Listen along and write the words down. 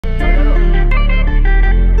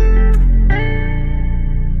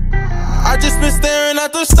been staring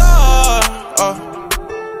at the stars.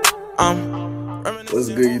 What's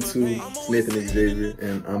good, YouTube? It's Nathan Xavier,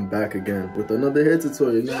 and I'm back again with another hair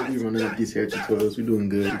tutorial. You know, we running these hair tutorials. We doing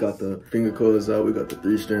good. We got the finger coils out. We got the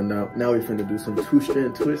 3-strand out. Now we're finna do some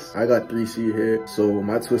 2-strand twists. I got 3C hair, so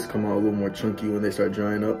my twists come out a little more chunky when they start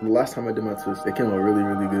drying up. The last time I did my twists, they came out really,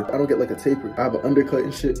 really good. I don't get like a taper. I have an undercut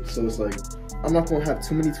and shit, so it's like, I'm not gonna have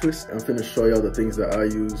too many twists. I'm finna show y'all the things that I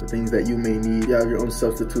use, the things that you may need. You have your own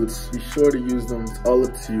substitutes. Be sure to use them. It's all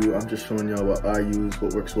up to you. I'm just showing y'all what I use,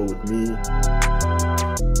 what works well with me.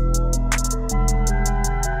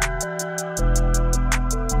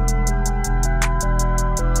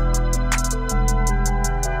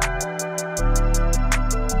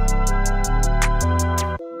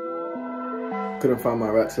 Couldn't find my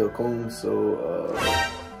rat tail comb, so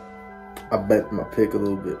I bent my pick a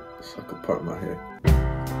little bit so I could part my hair.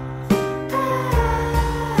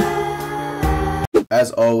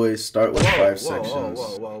 As always, start with 5 sections.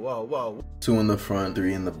 2 in the front,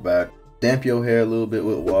 3 in the back. Damp your hair a little bit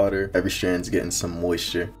with water. Every strand's getting some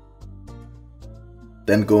moisture.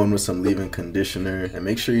 Then go in with some leave-in conditioner and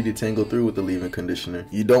make sure you detangle through with the leave-in conditioner.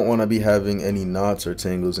 You don't want to be having any knots or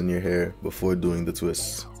tangles in your hair before doing the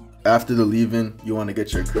twists. After the leave-in, you want to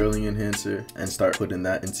get your curling enhancer and start putting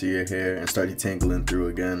that into your hair and start detangling through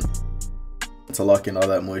again. To lock in all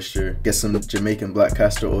that moisture, get some Jamaican black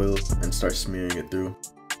castor oil and start smearing it through.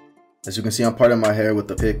 As you can see, I'm parting my hair with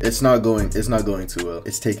the pick. It's not going too well.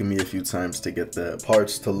 It's taken me a few times to get the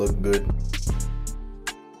parts to look good.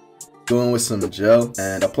 Go in with some gel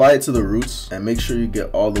and apply it to the roots and make sure you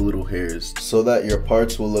get all the little hairs so that your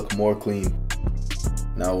parts will look more clean.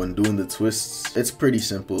 Now when doing the twists, it's pretty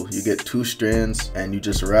simple. You get 2 strands and you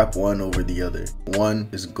just wrap one over the other. 1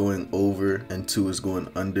 is going over and 2 is going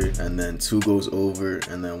under, and then 2 goes over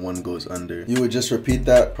and then 1 goes under. You would just repeat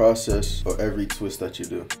that process for every twist that you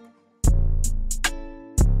do.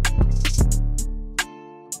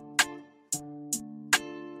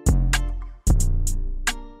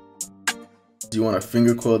 You want to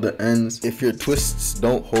finger coil the ends. If your twists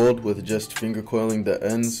don't hold with just finger coiling the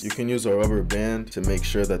ends, you can use a rubber band to make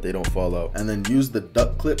sure that they don't fall out. And then use the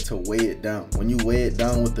duck clip to weigh it down. When you weigh it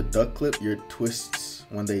down with the duck clip, your twists,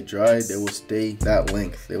 when they dry, they will stay that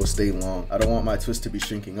length. They will stay long. I don't want my twist to be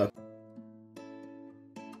shrinking up.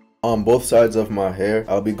 On both sides of my hair,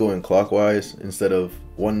 I'll be going clockwise instead of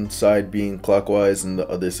one side being clockwise and the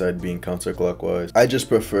other side being counterclockwise. I just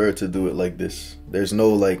prefer to do it like this. There's no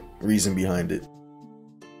like reason behind it.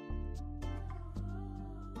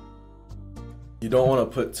 You don't want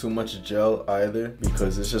to put too much gel either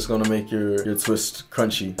because it's just going to make your twist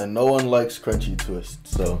crunchy. And no one likes crunchy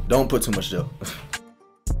twists, so don't put too much gel.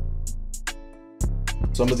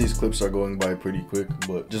 Some of these clips are going by pretty quick,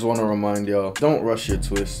 but just want to remind y'all, don't rush your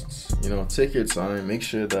twists. You know, take your time, make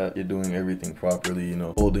sure that you're doing everything properly, you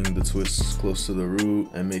know, holding the twists close to the root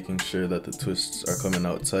and making sure that the twists are coming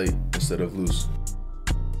out tight instead of loose.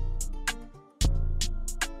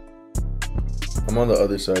 I'm on the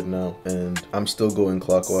other side now and I'm still going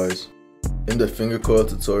clockwise. In the finger coil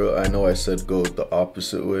tutorial, I know I said go the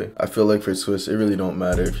opposite way. I feel like for twists, it really don't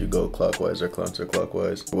matter if you go clockwise or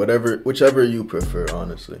counterclockwise. Whichever you prefer,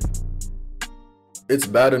 honestly. It's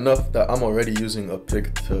bad enough that I'm already using a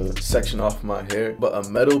pick to section off my hair, but a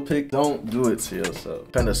metal pick, don't do it to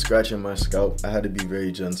yourself. Kind of scratching my scalp, I had to be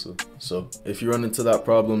very gentle. So if you run into that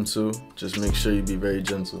problem too, just make sure you be very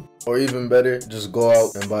gentle. Or even better, just go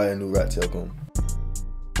out and buy a new rat tail comb.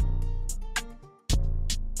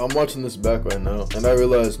 I'm watching this back right now and I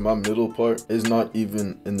realize my middle part is not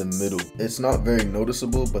even in the middle. It's not very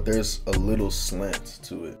noticeable, but there's a little slant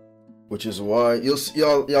to it, which is why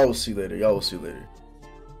y'all will see later. Y'all will see later.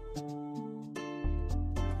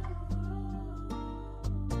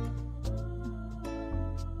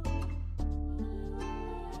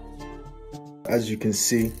 As you can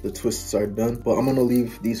see, the twists are done, but I'm gonna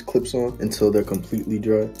leave these clips on until they're completely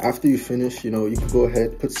dry. After you finish, you know, you can go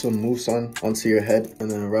ahead, put some mousse onto your head and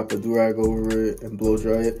then wrap a do-rag over it and blow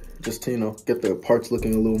dry it. Just to, you know, get the parts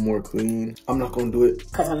looking a little more clean. I'm not gonna do it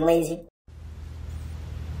because I'm lazy.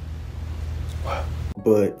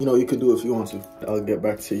 But, you know, you can do it if you want to. I'll get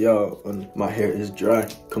back to y'all when my hair is dry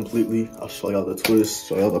completely. I'll show y'all the twists,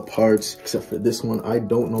 show y'all the parts. Except for this one, I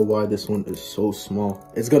don't know why this one is so small.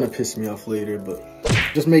 It's gonna piss me off later, but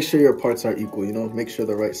just make sure your parts are equal, you know? Make sure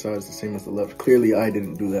the right side is the same as the left. Clearly, I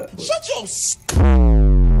didn't do that. But shut your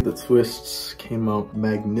the twists came out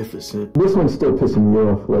magnificent. This one's still pissing me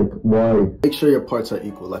off. Like, why? Make sure your parts are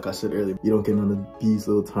equal. Like I said earlier, you don't get none of these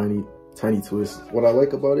little tiny tiny twist. What I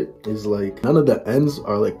like about it is like none of the ends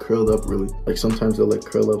are like curled up really. Like sometimes they'll like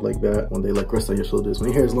curl up like that when they like rest on your shoulders. When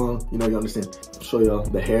your hair is long, you know, you understand. I'll show y'all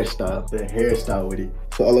the hairstyle with it.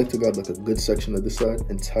 So I like to grab like a good section of this side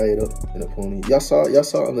and tie it up in a pony. Y'all saw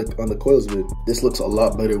on the coils vid. This looks a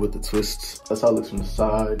lot better with the twists. That's how it looks from the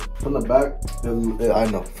side. From the back,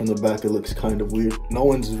 I know from the back it looks kind of weird. No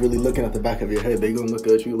one's really looking at the back of your head. They gonna look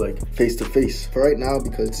at you like face to face. For right now,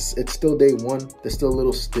 because it's still day one, they're still a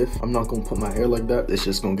little stiff. I'm not gonna put my hair like that. It's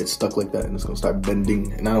just gonna get stuck like that and it's gonna start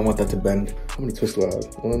bending. And I don't want that to bend. How many twists do I have?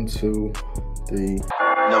 1, 2, 3.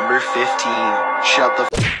 Number 15. Shut the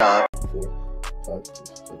f up. 4, 5,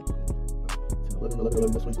 6, 7, 8,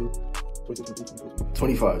 11, 22,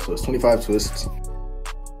 25. So it's 25 twists.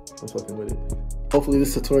 I'm fucking with it. Hopefully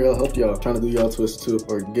this tutorial helped y'all trying to do y'all twists too,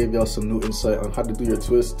 or gave y'all some new insight on how to do your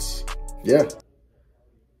twists. Yeah.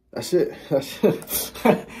 That's it.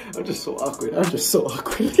 I'm just so awkward.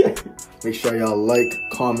 Make sure y'all like,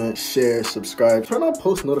 comment, share, subscribe. Turn on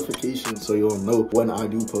post notifications so you'll know when I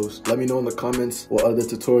do post. Let me know in the comments what other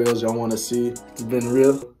tutorials y'all want to see. It's been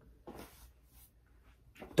real.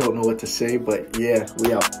 Don't know what to say, but yeah,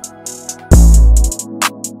 we out.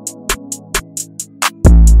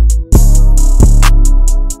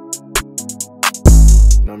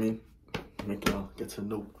 You know what I mean? Make y'all get to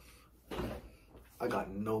know. I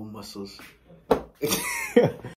got no muscles.